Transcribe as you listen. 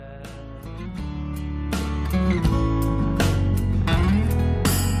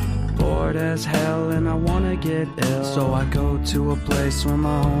as hell and I wanna get ill. So I go to a place where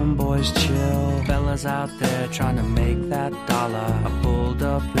my homeboys chill. Fellas out there trying to make that dollar. I pulled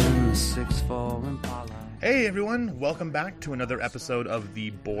up in the 6'4" Impala. Hey everyone, welcome back to another episode of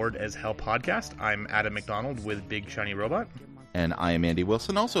the Bored as Hell podcast. I'm Adam McDonald with Big Shiny Robot. And I am Andy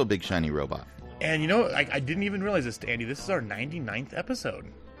Wilson, also a Big Shiny Robot. And you know, I didn't even realize this, Andy. This is our 99th episode.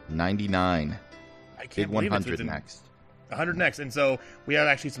 99. I can't Big believe 100 it's next. 100 next. And so we have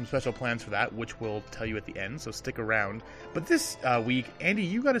actually some special plans for that, which we'll tell you at the end, so stick around. But this week, Andy,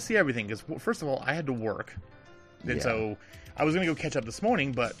 you got to see everything, because first of all, I had to work. And so I was going to go catch up this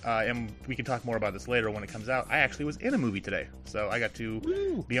morning, but and we can talk more about this later when it comes out. I actually was in a movie today, so I got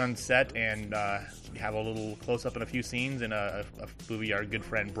to be on set and have a little close-up in a few scenes in a movie our good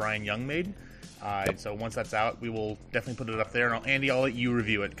friend Brian Young made. And so once that's out, we will definitely put it up there. And Andy, I'll let you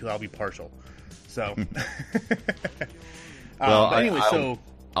review it, because I'll be partial. So, well, anyway,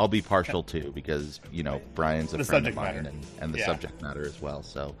 I'll be partial too, because, you know, Brian's a friend of mine and the subject matter as well.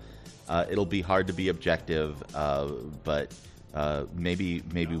 So it'll be hard to be objective, but maybe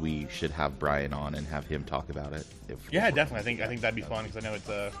we should have Brian on and have him talk about it. Definitely. I think that'd be fun, because I know it's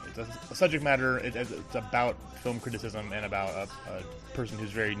a subject matter. It's about film criticism and about a person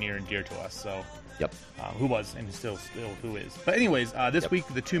who's very near and dear to us. So. Yep. Who was and still who is. But anyways, this week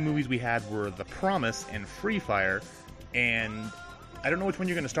the two movies we had were The Promise and Free Fire, and I don't know which one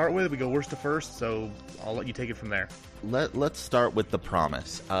you're going to start with. We go worst to first, so I'll let you take it from there. Let's start with The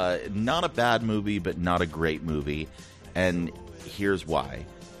Promise. Not a bad movie, but not a great movie, and here's why.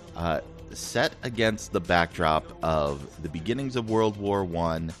 Set against the backdrop of the beginnings of World War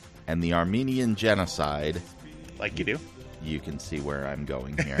I and the Armenian genocide. Like you do. You can see where I'm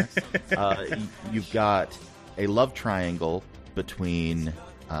going here. You've got a love triangle between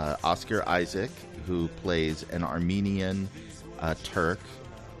Oscar Isaac, who plays an Armenian Turk,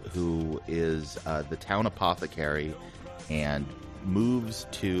 who is the town apothecary and moves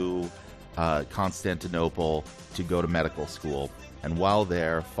to Constantinople to go to medical school. And while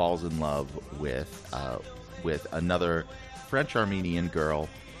there, falls in love with another French-Armenian girl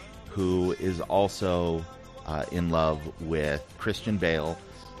who is also in love with Christian Bale,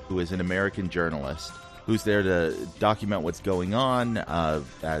 who is an American journalist who's there to document what's going on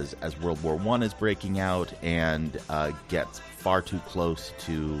as World War I is breaking out, and gets far too close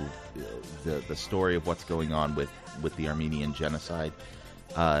to the story of what's going on with the Armenian genocide.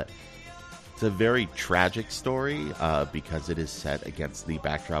 It's a very tragic story because it is set against the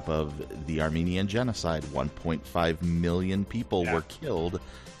backdrop of the Armenian genocide. 1.5 million people were killed.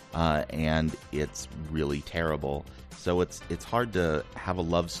 And it's really terrible. So it's hard to have a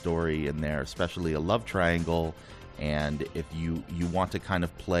love story in there, especially a love triangle. And if you want to kind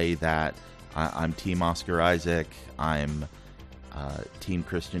of play that, I'm Team Oscar Isaac, I'm Team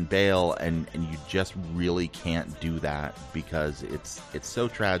Christian Bale, and you just really can't do that, because it's so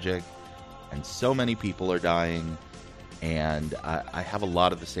tragic and so many people are dying. And I have a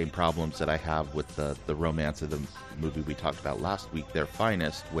lot of the same problems that I have with the romance of the movie we talked about last week, Their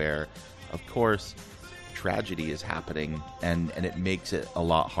Finest, where, of course, tragedy is happening, and it makes it a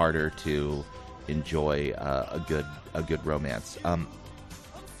lot harder to enjoy a good romance.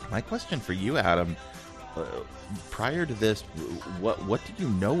 My question for you, Adam, prior to this, what did you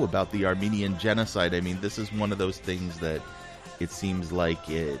know about the Armenian genocide? I mean, this is one of those things that it seems like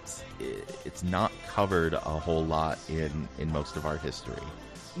it's not covered a whole lot in most of our history.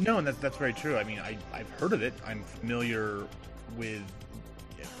 No, and that's very true. I mean, I've heard of it. I'm familiar with.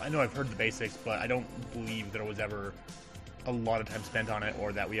 I know I've heard the basics, but I don't believe there was ever a lot of time spent on it,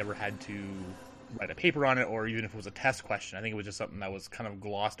 or that we ever had to write a paper on it, or even if it was a test question. I think it was just something that was kind of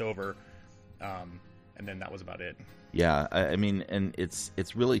glossed over, and then that was about it. Yeah, I mean, and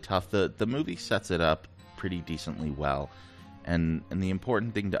it's really tough. The movie sets it up pretty decently well. And the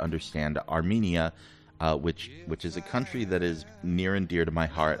important thing to understand, Armenia, which is a country that is near and dear to my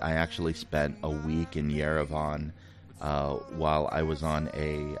heart. I actually spent a week in Yerevan while I was on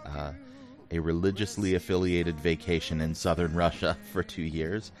a religiously affiliated vacation in southern Russia for 2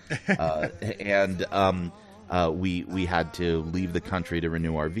 years, and we had to leave the country to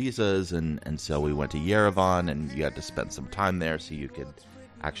renew our visas, and so we went to Yerevan, and you had to spend some time there so you could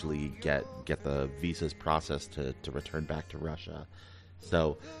actually get the visas processed to return back to Russia.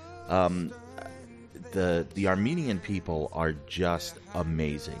 So the Armenian people are just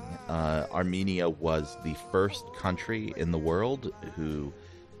amazing. Armenia was the first country in the world who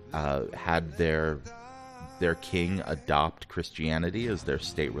had their king adopt Christianity as their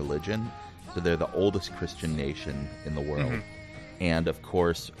state religion. So they're the oldest Christian nation in the world. Mm-hmm. And of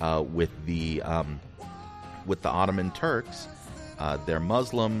course, with the Ottoman Turks, They're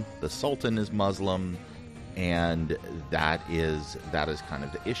Muslim. The Sultan is Muslim, and that is kind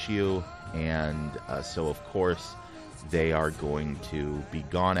of the issue. And so, of course, they are going to be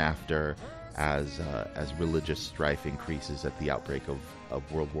gone after as religious strife increases at the outbreak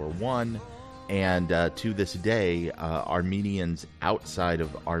of World War I. And to this day, Armenians outside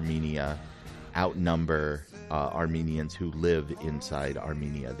of Armenia outnumber Armenians who live inside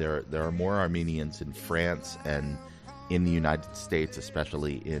Armenia. There are more Armenians in France and in the United States,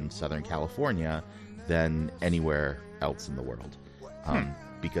 especially in Southern California, than anywhere else in the world.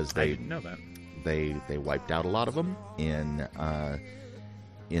 Because I didn't know that. They wiped out a lot of them in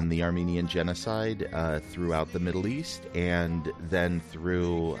the Armenian genocide throughout the Middle East, and then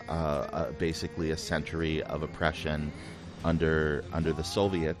through basically a century of oppression under the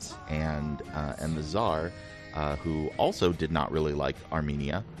Soviets and the Tsar, who also did not really like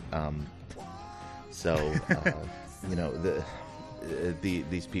Armenia.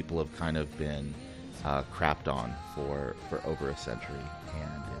 These people have kind of been crapped on for over a century,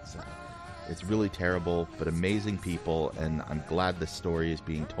 and it's really terrible, but amazing people, and I'm glad this story is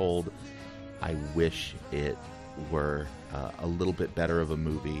being told. I wish it were a little bit better of a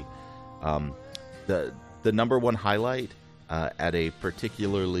movie. The number one highlight at a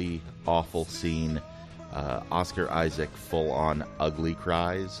particularly awful scene, Oscar Isaac full-on ugly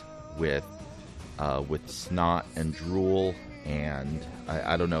cries with snot and drool, and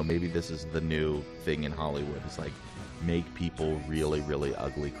I don't know, maybe this is the new thing in Hollywood. It's like, make people really, really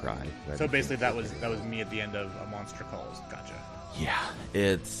ugly cry. So basically, that was me at the end of A Monster Calls. Gotcha. Yeah,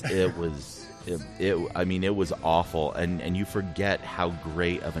 it was awful, and you forget how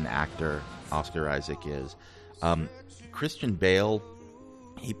great of an actor Oscar Isaac is. Christian Bale,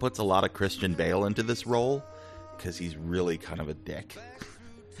 he puts a lot of Christian Bale into this role because he's really kind of a dick.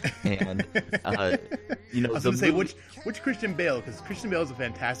 And I was going to say, which Christian Bale? Because Christian Bale is a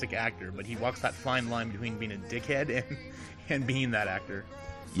fantastic actor, but he walks that fine line between being a dickhead and being that actor.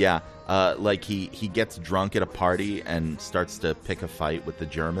 Yeah, like he gets drunk at a party and starts to pick a fight with the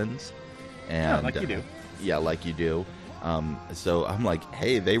Germans. And, like you do. Yeah, like you do. So I'm like,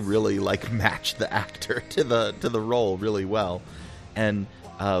 hey, they really like match the actor to the role really well. And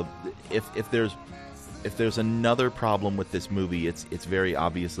if there's another problem with this movie, it's very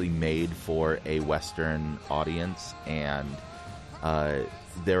obviously made for a Western audience, and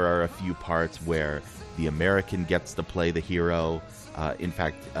there are a few parts where the American gets to play the hero. In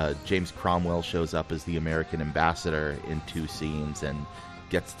fact, James Cromwell shows up as the American ambassador in 2 scenes and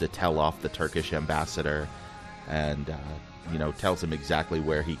gets to tell off the Turkish ambassador, and tells him exactly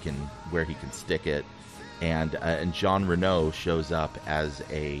where he can stick it. And Jean Reno shows up as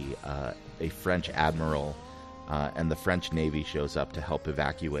a French admiral, and the French Navy shows up to help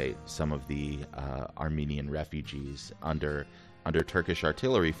evacuate some of the Armenian refugees under Turkish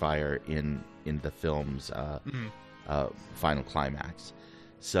artillery fire in the film's final climax.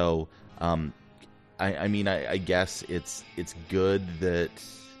 So, I guess it's good that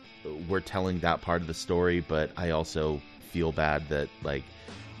we're telling that part of the story, but I also feel bad that, like,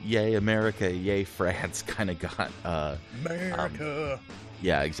 yay America, yay France kind of got America.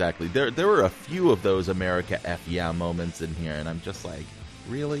 Yeah, exactly. There were a few of those America F yeah moments in here, and I'm just like,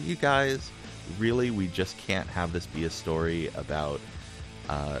 really, you guys? Really? We just can't have this be a story about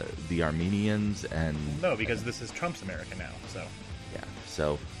the Armenians? And no, because this is Trump's America now, so. Yeah,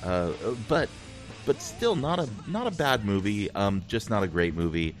 so, but still not a bad movie, just not a great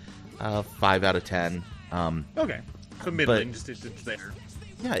movie. 5 out of 10. Okay, so middling, just it's there.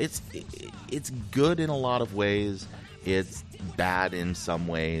 Yeah, it's good in a lot of ways. It's bad in some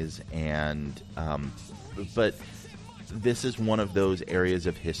ways, and but this is one of those areas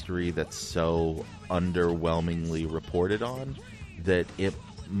of history that's so underwhelmingly reported on that it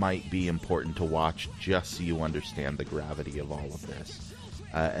might be important to watch just so you understand the gravity of all of this,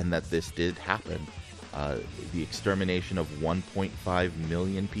 and that this did happen. The extermination of 1.5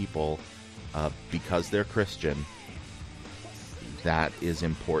 million people because they're Christian. That is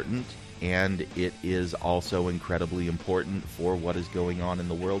important, and it is also incredibly important for what is going on in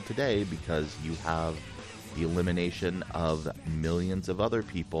the world today, because you have the elimination of millions of other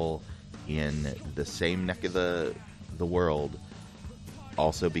people in the same neck of the world,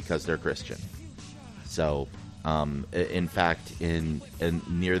 also because they're Christian. So, in fact, in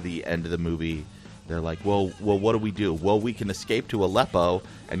near the end of the movie, they're like, well, what do we do? Well, we can escape to Aleppo,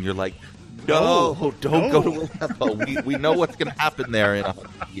 and you're like, no, don't go to Aleppo. We know what's going to happen there in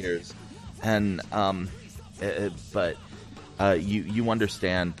 100 years. And but you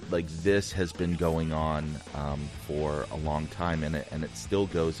understand, like, this has been going on for a long time, and it still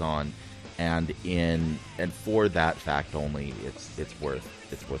goes on. and for that fact only, it's worth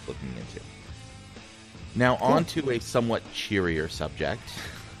looking into. Now on to a somewhat cheerier subject.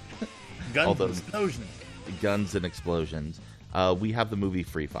 Guns and explosions. Guns and explosions. We have the movie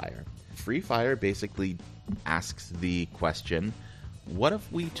Free Fire. Free Fire basically asks the question, what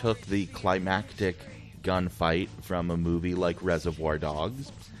if we took the climactic gunfight from a movie like Reservoir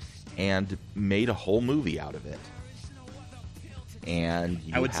Dogs and made a whole movie out of it? And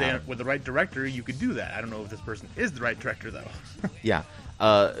I would say with the right director, you could do that. I don't know if this person is the right director, though. Yeah.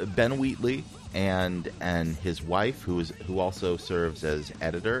 Ben Wheatley and his wife, who also serves as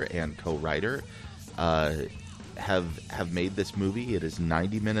editor and co-writer, have made this movie. It is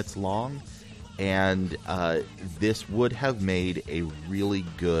 90 minutes long, and this would have made a really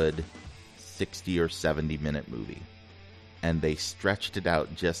good 60 or 70 minute movie. And they stretched it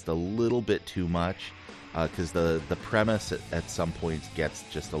out just a little bit too much, because the premise at some points gets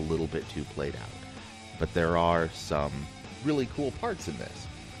just a little bit too played out. But there are some really cool parts in this.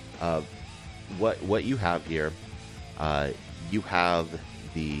 What you have here, you have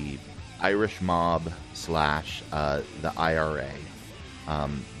the Irish mob / the IRA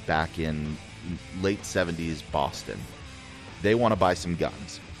back in late 70s Boston. They want to buy some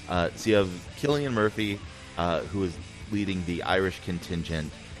guns. So you have Cillian Murphy, who is leading the Irish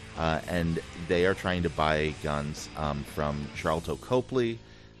contingent, and they are trying to buy guns from Charlton Copley,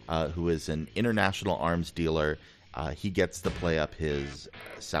 who is an international arms dealer. He gets to play up his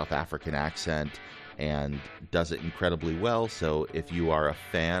South African accent and does it incredibly well. So if you are a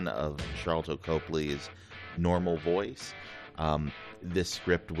fan of Charlton Copley's normal voice, this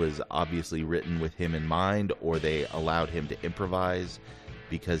script was obviously written with him in mind, or they allowed him to improvise,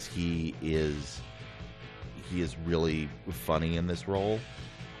 because he is really funny in this role.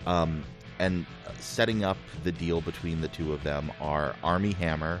 And setting up the deal between the two of them are Armie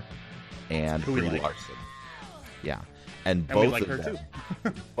Hammer and Brie Larson. Yeah, and both we like her them,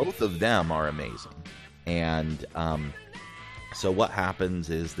 too. both of them are amazing. And so what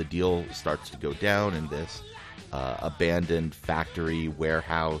happens is the deal starts to go down in this abandoned factory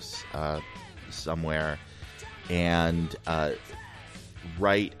warehouse somewhere, and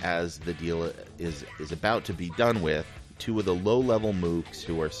right as the deal is about to be done with, two of the low-level mooks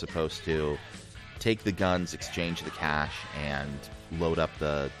who are supposed to take the guns, exchange the cash, and load up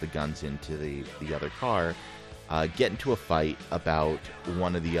the guns into the other car, get into a fight about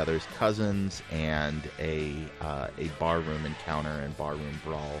one of the other's cousins and a barroom encounter and barroom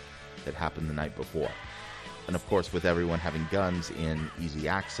brawl that happened the night before. And of course, with everyone having guns in easy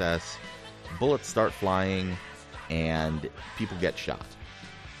access, bullets start flying and people get shot.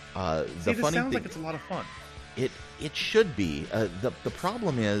 This sounds like it's a lot of fun. It should be. The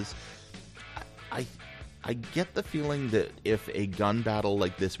problem is, I get the feeling that if a gun battle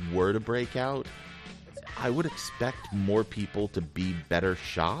like this were to break out, I would expect more people to be better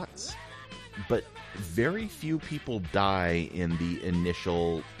shots, but very few people die in the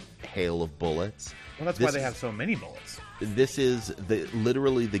initial hail of bullets. Well, that's why they have so many bullets. This is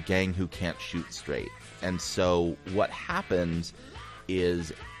literally the gang who can't shoot straight. And so what happens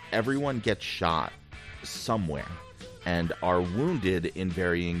is everyone gets shot somewhere and are wounded in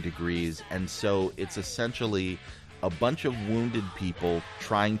varying degrees, and so it's essentially a bunch of wounded people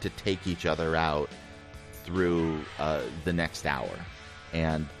trying to take each other out through the next hour,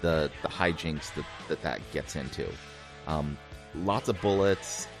 and the hijinks that gets into. Lots of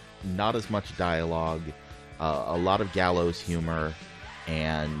bullets, not as much dialogue, a lot of gallows humor,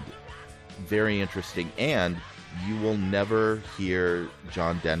 and very interesting. And you will never hear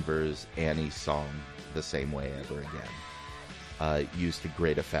John Denver's Annie song the same way ever again. Used to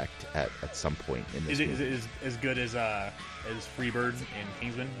great effect at some point in this movie. Is it as good as Freebird in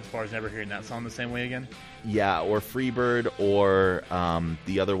Kingsman, as far as never hearing that song the same way again? Yeah, or Freebird, or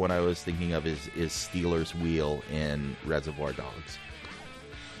the other one I was thinking of is Steeler's Wheel in Reservoir Dogs.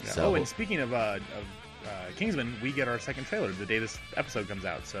 Yeah. So, and speaking of Kingsman, we get our second trailer the day this episode comes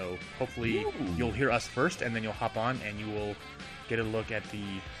out. So hopefully you'll hear us first, and then you'll hop on and you will get a look at the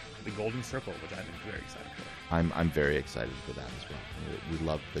Golden Circle, which I'm very excited for. I'm very excited for that as well. We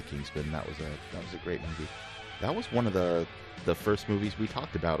loved the Kingsman. That was a great movie. That was one of the first movies we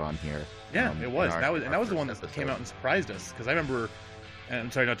talked about on here. Yeah, it was. That was the one that came out and surprised us, because I remember. And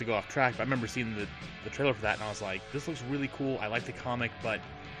I'm sorry not to go off track, but I remember seeing the trailer for that, and I was like, "This looks really cool. I like the comic, but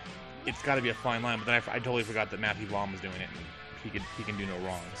it's got to be a fine line." But then I totally forgot that Matthew Vaughn was doing it, and he can do no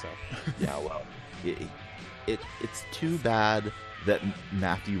wrong. So yeah, well, it's too bad that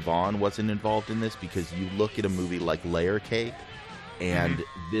Matthew Vaughn wasn't involved in this, because you look at a movie like Layer Cake, and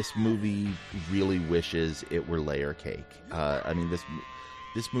this movie really wishes it were Layer Cake. I mean,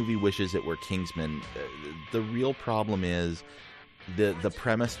 this movie wishes it were Kingsman. The real problem is the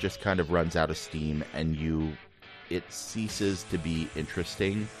premise just kind of runs out of steam, and it ceases to be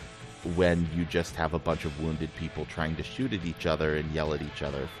interesting when you just have a bunch of wounded people trying to shoot at each other and yell at each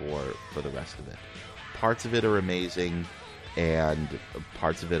other for the rest of it. Parts of it are amazing, and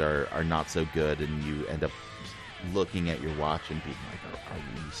parts of it are not so good, and you end up looking at your watch and being like, are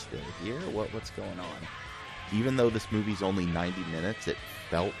we still here? What's going on? Even though this movie's only 90 minutes, it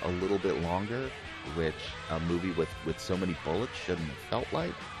felt a little bit longer, which a movie with so many bullets shouldn't have felt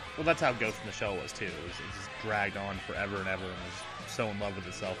like. Well, that's how Ghost in the Shell was, too. It just dragged on forever and ever and was so in love with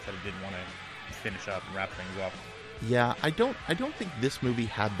itself that it didn't want to finish up and wrap things up. Yeah, I don't think this movie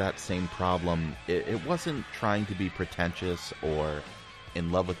had that same problem. It wasn't trying to be pretentious or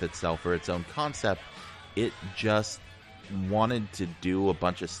in love with itself or its own concept. It just wanted to do a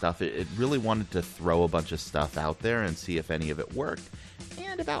bunch of stuff. It really wanted to throw a bunch of stuff out there and see if any of it worked.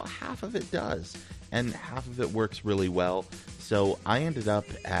 And about half of it does. And half of it works really well. So I ended up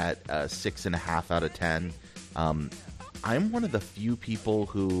at 6.5 out of 10. I'm one of the few people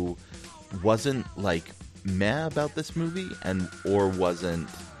who wasn't like meh about this movie or wasn't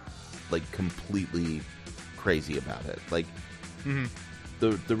like completely crazy about it. Like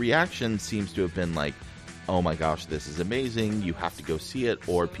the reaction seems to have been like, oh my gosh, this is amazing, you have to go see it,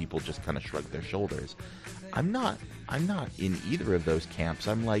 or people just kind of shrug their shoulders. I'm not in either of those camps.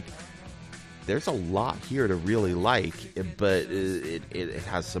 I'm like, there's a lot here to really like, but it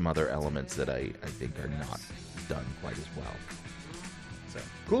has some other elements that I think are not done quite as well. So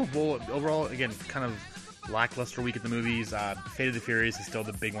cool. Well, overall, again, kind of lackluster week at the movies. Fate of the Furious is still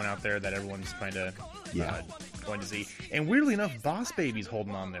the big one out there that everyone's trying to going to see. And weirdly enough, Boss Baby's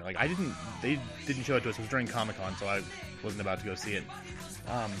holding on there. Like they didn't show it to us. It was during Comic-Con, so I wasn't about to go see it.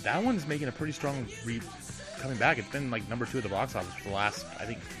 That one's making a pretty strong coming back. It's been like number 2 at the box office for the last, I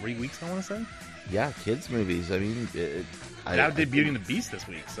think, 3 weeks, I want to say. Yeah, kids movies. I mean, it outdid Beauty and the Beast this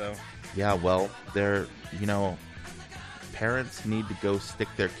week, so. Yeah, well, parents need to go stick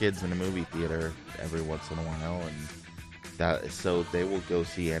their kids in a movie theater every once in a while, and so they will go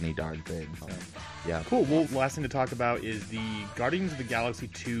see any darn thing. Yeah. Cool. Well, last thing to talk about is the Guardians of the Galaxy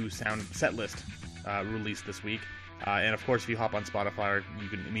 2 set list released this week. And of course, if you hop on Spotify, you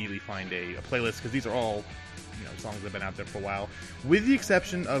can immediately find a playlist, because these are all songs that have been out there for a while, with the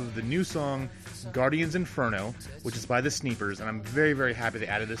exception of the new song Guardians Inferno, which is by the Sneepers, and I'm very, very happy they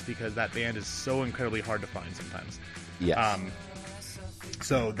added this because that band is so incredibly hard to find sometimes. Yes.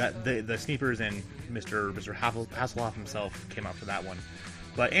 So that the Sneepers and Mr. Hasselhoff himself came out for that one.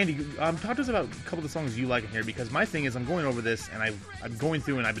 But Andy, talk to us about a couple of the songs you like in here, because my thing is I'm going over this and I'm going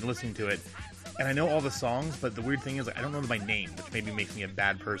through and I've been listening to it, and I know all the songs, but the weird thing is, like, I don't know my name, which maybe makes me a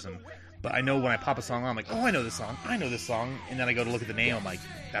bad person. But I know when I pop a song on, I'm like, oh, I know this song, and then I go to look at the name, I'm like,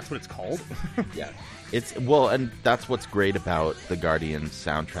 that's what it's called? Yeah. And that's what's great about the Guardians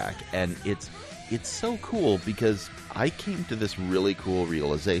soundtrack, and it's so cool because I came to this really cool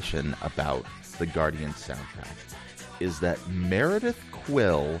realization about the Guardians soundtrack, is that Meredith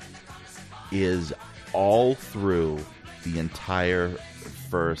Quill is all through the entire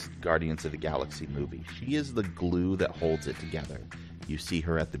first Guardians of the Galaxy movie. She is the glue that holds it together. You see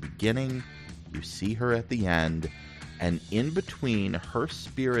her at the beginning, you see her at the end, and in between, her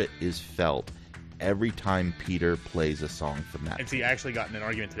spirit is felt every time Peter plays a song from that. And see, I actually got in an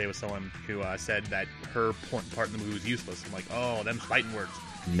argument today with someone who said that her part in the movie was useless. I'm like, oh, them's fighting words.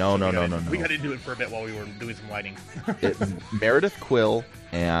 No. We got into it for a bit while we were doing some lighting. Meredith Quill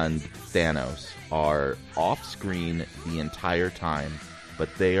and Thanos are off-screen the entire time, but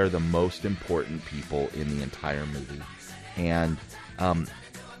they are the most important people in the entire movie. And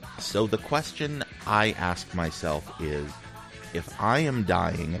so the question I ask myself is, if I am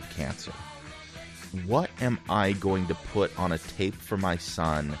dying of cancer, what am I going to put on a tape for my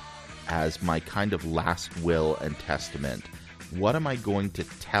son as my kind of last will and testament? What am I going to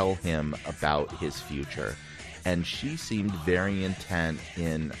tell him about his future? And she seemed very intent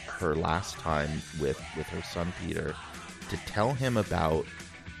in her last time with her son Peter to tell him about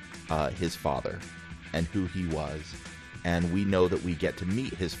his father and who he was. And we know that we get to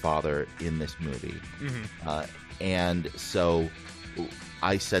meet his father in this movie. Mm-hmm. And so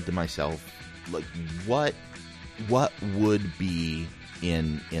I said to myself, like, what would be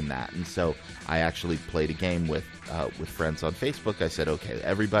in that? And so I actually played a game with friends on Facebook. I said, okay,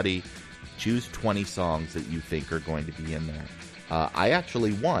 everybody choose 20 songs that you think are going to be in there. I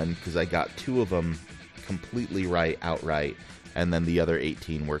actually won because I got 2 of them completely right outright, and then the other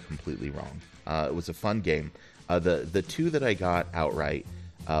 18 were completely wrong. It was a fun game. The 2 that I got outright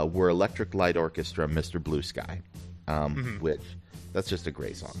were Electric Light Orchestra, Mr. Blue Sky, which That's just a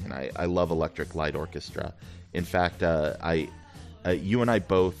great song, and I love Electric Light Orchestra. In fact, you and I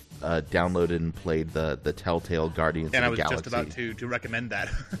both downloaded and played the Telltale Guardians of the Galaxy. And I was just about to recommend that.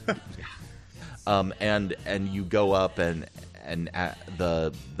 And you go up and at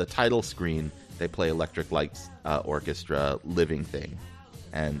the title screen they play Electric Light Orchestra, Living Thing,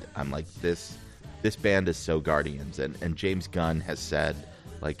 and I'm like, this band is so Guardians, and James Gunn has said,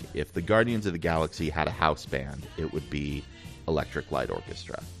 like, if the Guardians of the Galaxy had a house band, it would be Electric Light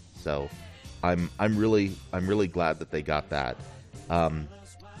Orchestra. So I'm really glad that they got that.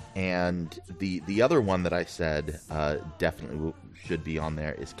 And the other one that I said definitely should be on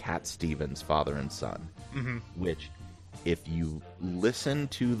there is Cat Stevens' Father and Son, which, if you listen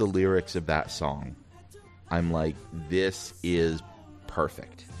to the lyrics of that song, I'm like, this is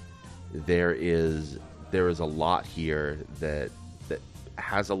perfect. There is a lot here that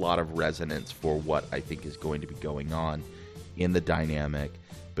has a lot of resonance for what I think is going to be going on in the dynamic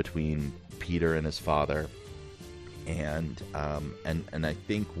between Peter and his father, and I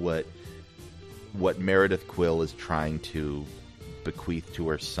think what Meredith Quill is trying to bequeath to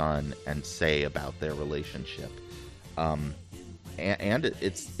her son and say about their relationship, and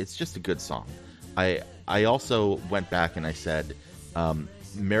it's just a good song. I also went back and I said,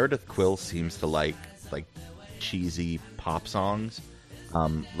 Meredith Quill seems to like cheesy pop songs,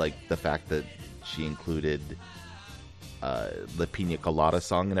 like the fact that she included the Pina Colada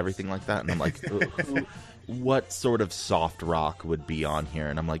song and everything like that, and I'm like, what sort of soft rock would be on here?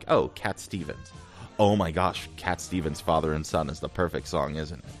 And I'm like, oh, Cat Stevens. Oh my gosh, Cat Stevens' Father and Son is the perfect song,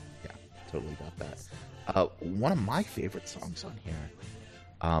 isn't it? Yeah, totally got that. One of my favorite songs on here,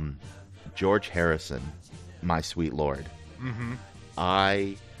 George Harrison, My Sweet Lord. Mm-hmm.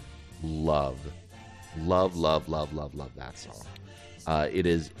 I love that song. It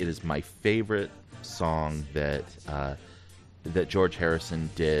is my favorite song that George Harrison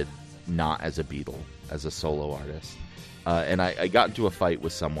did not as a Beatle, as a solo artist. And I got into a fight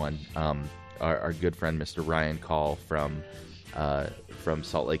with someone, our good friend Mr. Ryan Call from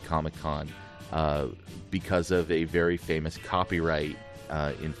Salt Lake Comic Con, because of a very famous copyright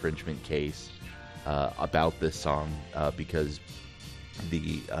infringement case about this song, because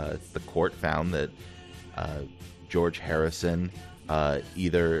the court found that George Harrison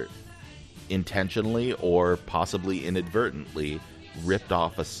either intentionally or possibly inadvertently ripped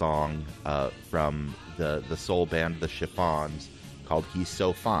off a song from the soul band The Chiffons called He's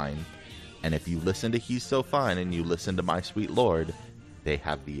So Fine. And if you listen to He's So Fine and you listen to My Sweet Lord, they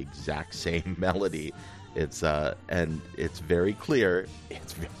have the exact same melody. It's and it's very clear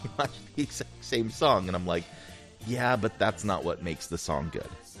it's very much the exact same song. And I'm like, yeah, but that's not what makes the song good,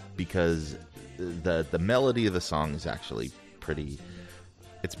 because the melody of the song is actually pretty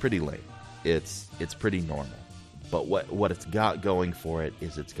lame. It's pretty normal. But what it's got going for it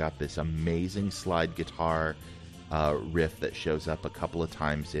is it's got this amazing slide guitar riff that shows up a couple of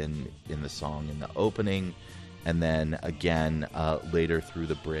times in the song, in the opening, and then again later through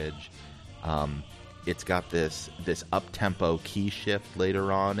the bridge. It's got this up-tempo key shift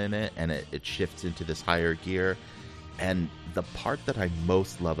later on in it, and it shifts into this higher gear. And the part that I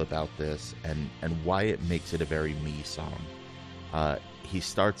most love about this, and why it makes it a very me song, he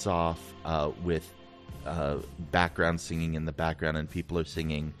starts off with background singing in the background, and people are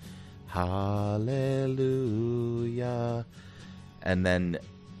singing Hallelujah, and then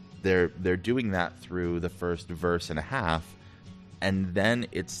they're doing that through the first verse and a half, and then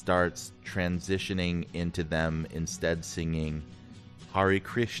it starts transitioning into them instead singing Hare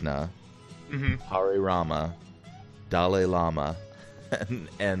Krishna, Hare Rama, Dalai Lama,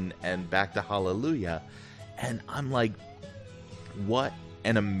 and back to Hallelujah. And I'm like, what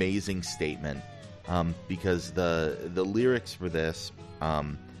an amazing statement, because the lyrics for this,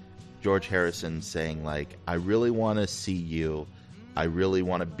 George Harrison saying, like, I really want to see you, I really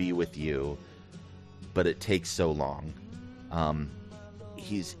want to be with you, but it takes so long.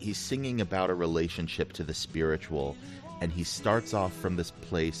 He's singing about a relationship to the spiritual, and he starts off from this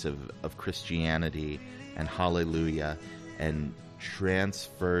place of Christianity and hallelujah, and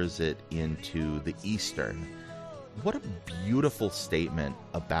transfers it into the Eastern. What a beautiful statement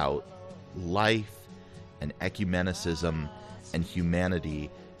about life and ecumenicism and humanity,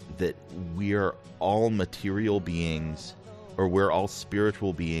 that we're all material beings, or we're all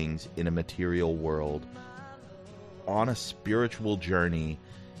spiritual beings in a material world on a spiritual journey,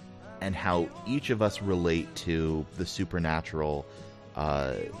 and how each of us relate to the supernatural,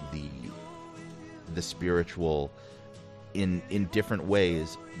 the spiritual in different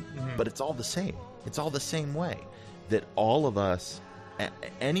ways, but it's all the same. It's all the same way. That all of us,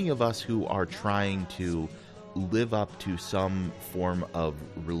 any of us who are trying to live up to some form of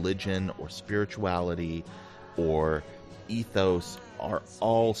religion or spirituality or ethos are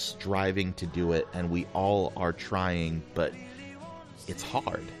all striving to do it, and we all are trying, but it's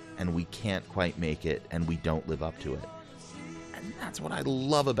hard, and we can't quite make it, and we don't live up to it. And that's what I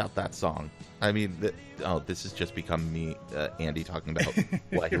love about that song. I mean, this has just become me, Andy, talking about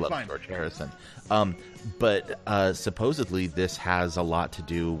why he loves George Harrison. But supposedly this has a lot to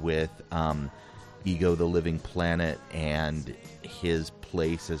do with Ego the Living Planet and his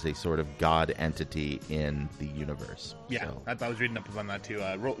place as a sort of god entity in the universe. Yeah, so. I was reading up on that too.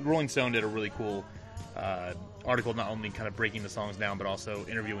 Rolling Stone did a really cool article, not only kind of breaking the songs down, but also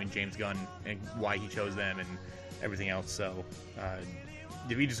interviewing James Gunn and why he chose them and everything else. So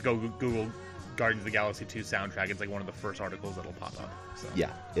if you just go Google Guardians of the Galaxy 2 soundtrack, it's like one of the first articles that'll pop up. So.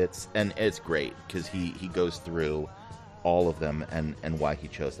 Yeah, it's great because he goes through all of them and why he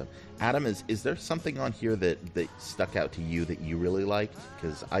chose them. Adam, is there something on here that stuck out to you that you really liked?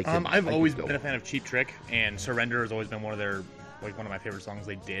 Because I've always been a fan of Cheap Trick, and Surrender has always been one of my favorite songs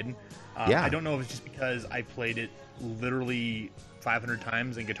they did. Yeah. I don't know if it's just because I played it literally 500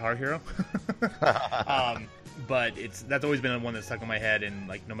 times in Guitar Hero, but that's always been one that stuck in my head. And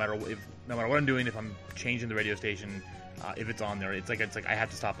like no matter what I'm doing, if I'm changing the radio station, if it's on there, it's like I have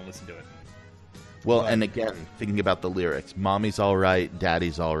to stop and listen to it. Well, and again, thinking about the lyrics, mommy's all right,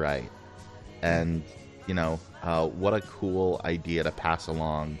 daddy's all right. And, what a cool idea to pass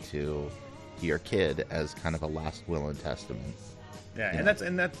along to your kid as kind of a last will and testament. Yeah, and that's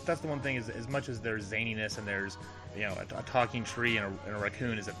the one thing is, as much as there's zaniness and there's, a talking tree and a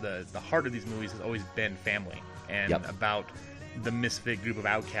raccoon, is that the heart of these movies has always been family and about the misfit group of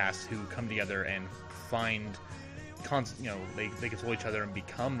outcasts who come together and find they console each other and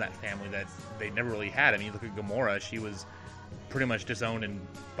become that family that they never really had. I mean, you look at Gamora; she was pretty much disowned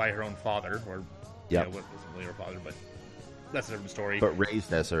by her own father, or wasn't really her father, but that's a different story. But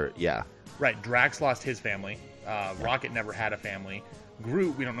raised as her, yeah. Right. Drax lost his family. Rocket never had a family.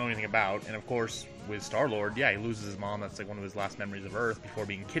 Groot, we don't know anything about, and of course, with Star-Lord, he loses his mom. That's like one of his last memories of Earth before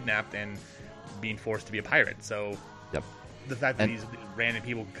being kidnapped and being forced to be a pirate. So, the fact that these random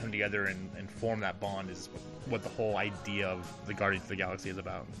people can come together and form that bond is what the whole idea of the Guardians of the Galaxy is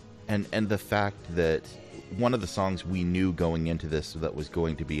about. And the fact that one of the songs we knew going into this that was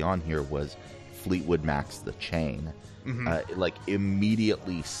going to be on here was Fleetwood Mac's The Chain. Mm-hmm.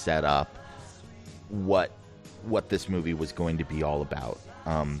 Immediately set up what this movie was going to be all about.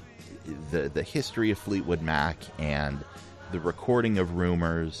 The history of Fleetwood Mac and the recording of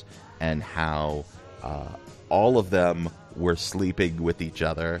Rumors and how all of them were sleeping with each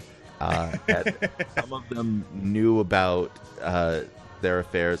other. Some of them knew about their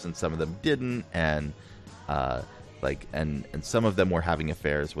affairs and some of them didn't, and some of them were having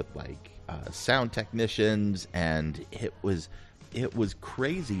affairs with sound technicians, and it was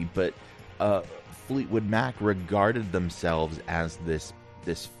crazy. But Fleetwood Mac regarded themselves as this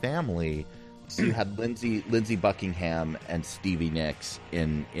family. So you had Lindsey Buckingham and Stevie Nicks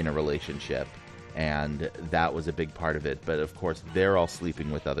in a relationship, and that was a big part of it. But of course, they're all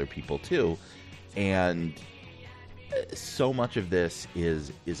sleeping with other people too, and so much of this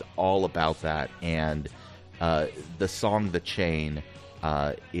is all about that. And the song "The Chain"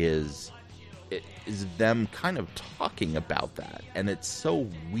 is them kind of talking about that, and it's so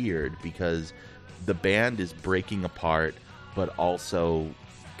weird because the band is breaking apart, but also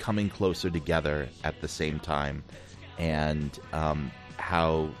coming closer together at the same time, and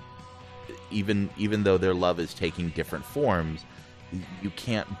how even though their love is taking different forms, you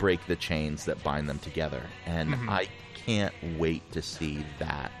can't break the chains that bind them together. And I can't wait to see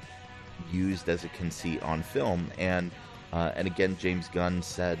that used as a conceit on film. And again, James Gunn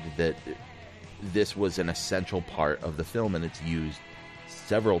said that this was an essential part of the film, and it's used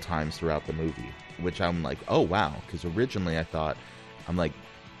several times throughout the movie, which I'm like, oh wow, because originally I thought, I'm like,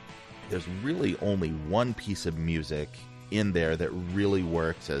 there's really only one piece of music in there that really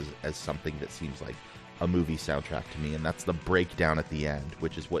works as something that seems like a movie soundtrack to me, and that's the breakdown at the end,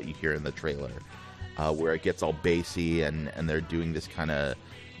 which is what you hear in the trailer, where it gets all bassy and they're doing this kind of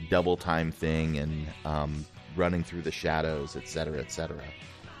double time thing and running through the shadows, etc., etc.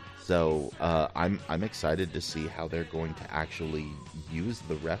 So I'm excited to see how they're going to actually use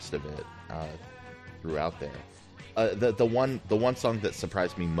the rest of it throughout there. The one song that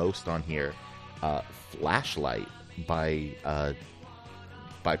surprised me most on here, "Flashlight" by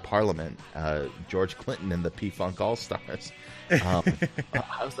Parliament, George Clinton and the P-Funk All-Stars.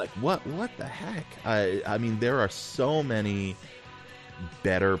 I was like, what the heck? I mean, there are so many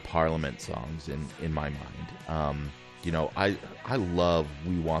better Parliament songs in my mind. I love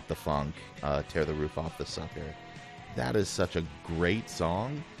We Want the Funk, Tear the Roof Off the Sucker. That is such a great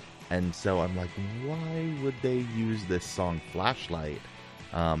song. And so I'm like, why would they use this song Flashlight?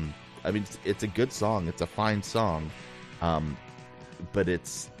 I mean, it's a good song. It's a fine song. But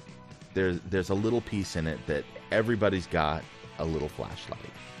there's a little piece in it that everybody's got a little flashlight.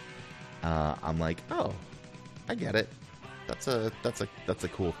 I'm like, oh, I get it. That's a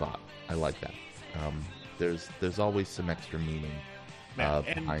cool thought. I like that. There's always some extra meaning.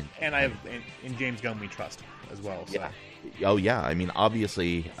 And I have in James Gunn we trust as well. So. Yeah. Oh yeah. I mean,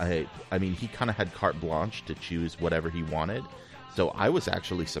 obviously, I mean, he kind of had carte blanche to choose whatever he wanted. So I was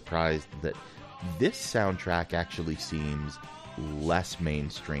actually surprised that this soundtrack actually seems less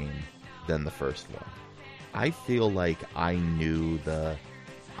mainstream than the first one. I feel like I knew the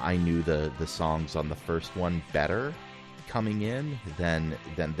songs on the first one better coming in than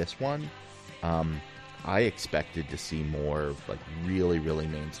this one. I expected to see more like really, really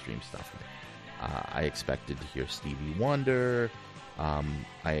mainstream stuff. I expected to hear Stevie Wonder.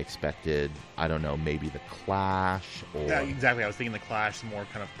 I expected, I don't know, maybe The Clash. Or yeah, exactly. I was thinking The Clash, some more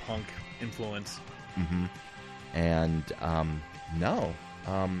kind of punk influence. Mm-hmm. And no.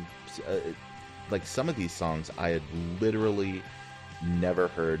 Like some of these songs I had literally never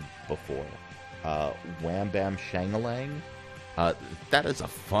heard before. Wham Bam Shang-a-Lang. That is a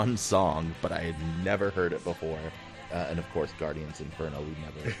fun song, but I had never heard it before. And of course, Guardians Inferno, we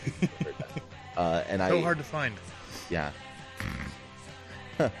never heard that. And so hard to find. Yeah.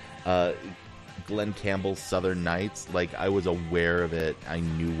 Glenn Campbell's Southern Nights, like I was aware of it, I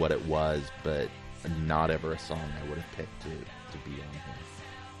knew what it was, but not ever a song I would have picked to be on here.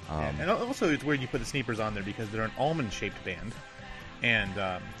 And also, it's weird you put the Sneepers on there because they're an almond-shaped band, and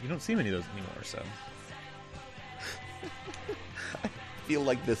you don't see many of those anymore. So, I feel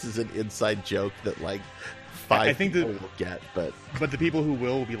like this is an inside joke that like five people will get, but the people who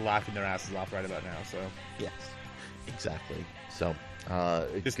will be laughing their asses off right about now. So, yes, exactly. So,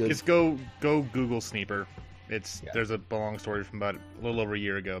 just go Google Sneeper. There's a long story from about a little over a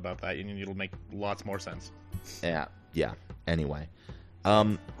year ago about that, and it'll make lots more sense. Yeah. Anyway.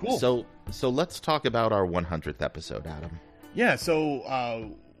 Cool. So let's talk about our 100th episode, Adam. Yeah,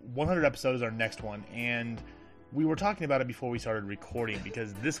 so 100 episode is our next one, and we were talking about it before we started recording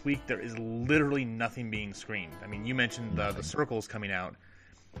because this week there is literally nothing being screened. I mean, you mentioned the Circle's coming out,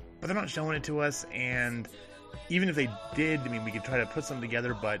 but they're not showing it to us, and even if they did, I mean, we could try to put something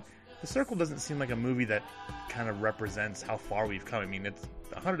together, but The Circle doesn't seem like a movie that kind of represents how far we've come. I mean,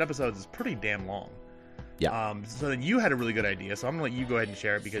 100 episodes is pretty damn long. Yeah. So then you had a really good idea, so I'm gonna let you go ahead and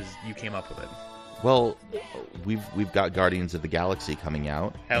share it because you came up with it. Well, we've got Guardians of the Galaxy coming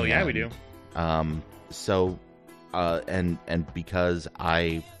out. Hell yeah, we do. So, and because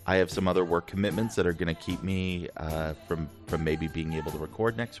I have some other work commitments that are going to keep me from maybe being able to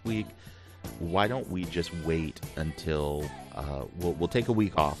record next week, why don't we just wait until we'll take a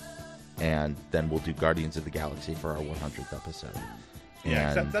week off, and then we'll do Guardians of the Galaxy for our 100th episode.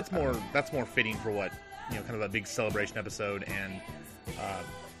 Yeah, that's more fitting for what, kind of a big celebration episode, and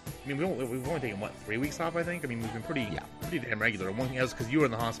I mean, we've only taken 3 weeks off, I think. I mean, we've been pretty damn regular. One thing was because you were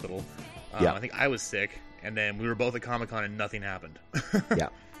in the hospital. I think I was sick, and then we were both at Comic-Con and nothing happened. Yeah.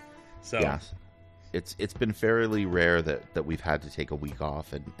 So yeah. It's been fairly rare that we've had to take a week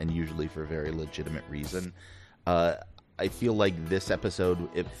off, and usually for a very legitimate reason. I feel like this episode,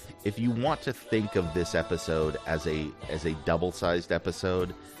 if you want to think of this episode as a double-sized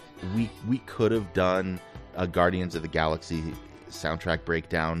episode, we could have done a Guardians of the Galaxy soundtrack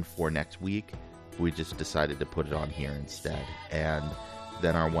breakdown for next week. We just decided to put it on here instead, and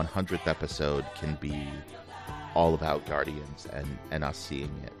then our 100th episode can be all about Guardians and us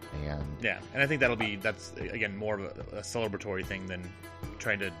seeing it. And I think that's again more of a celebratory thing than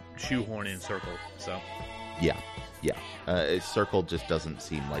trying to shoehorn in Circle. So yeah. Circle just doesn't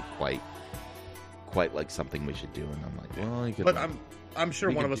seem like quite like something we should do, and I'm like, well, you could. But I'm sure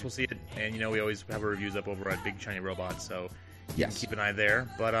one of us will see it, and we always have our reviews up over at Big Shiny Robot, so yes, keep an eye there.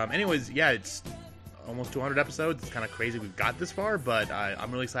 But anyways, yeah, it's almost 200 episodes. It's kind of crazy we've got this far, but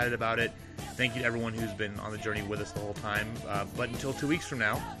I'm really excited about it. Thank you to everyone who's been on the journey with us the whole time. But until 2 weeks from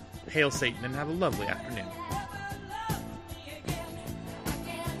now, hail Satan and have a lovely afternoon.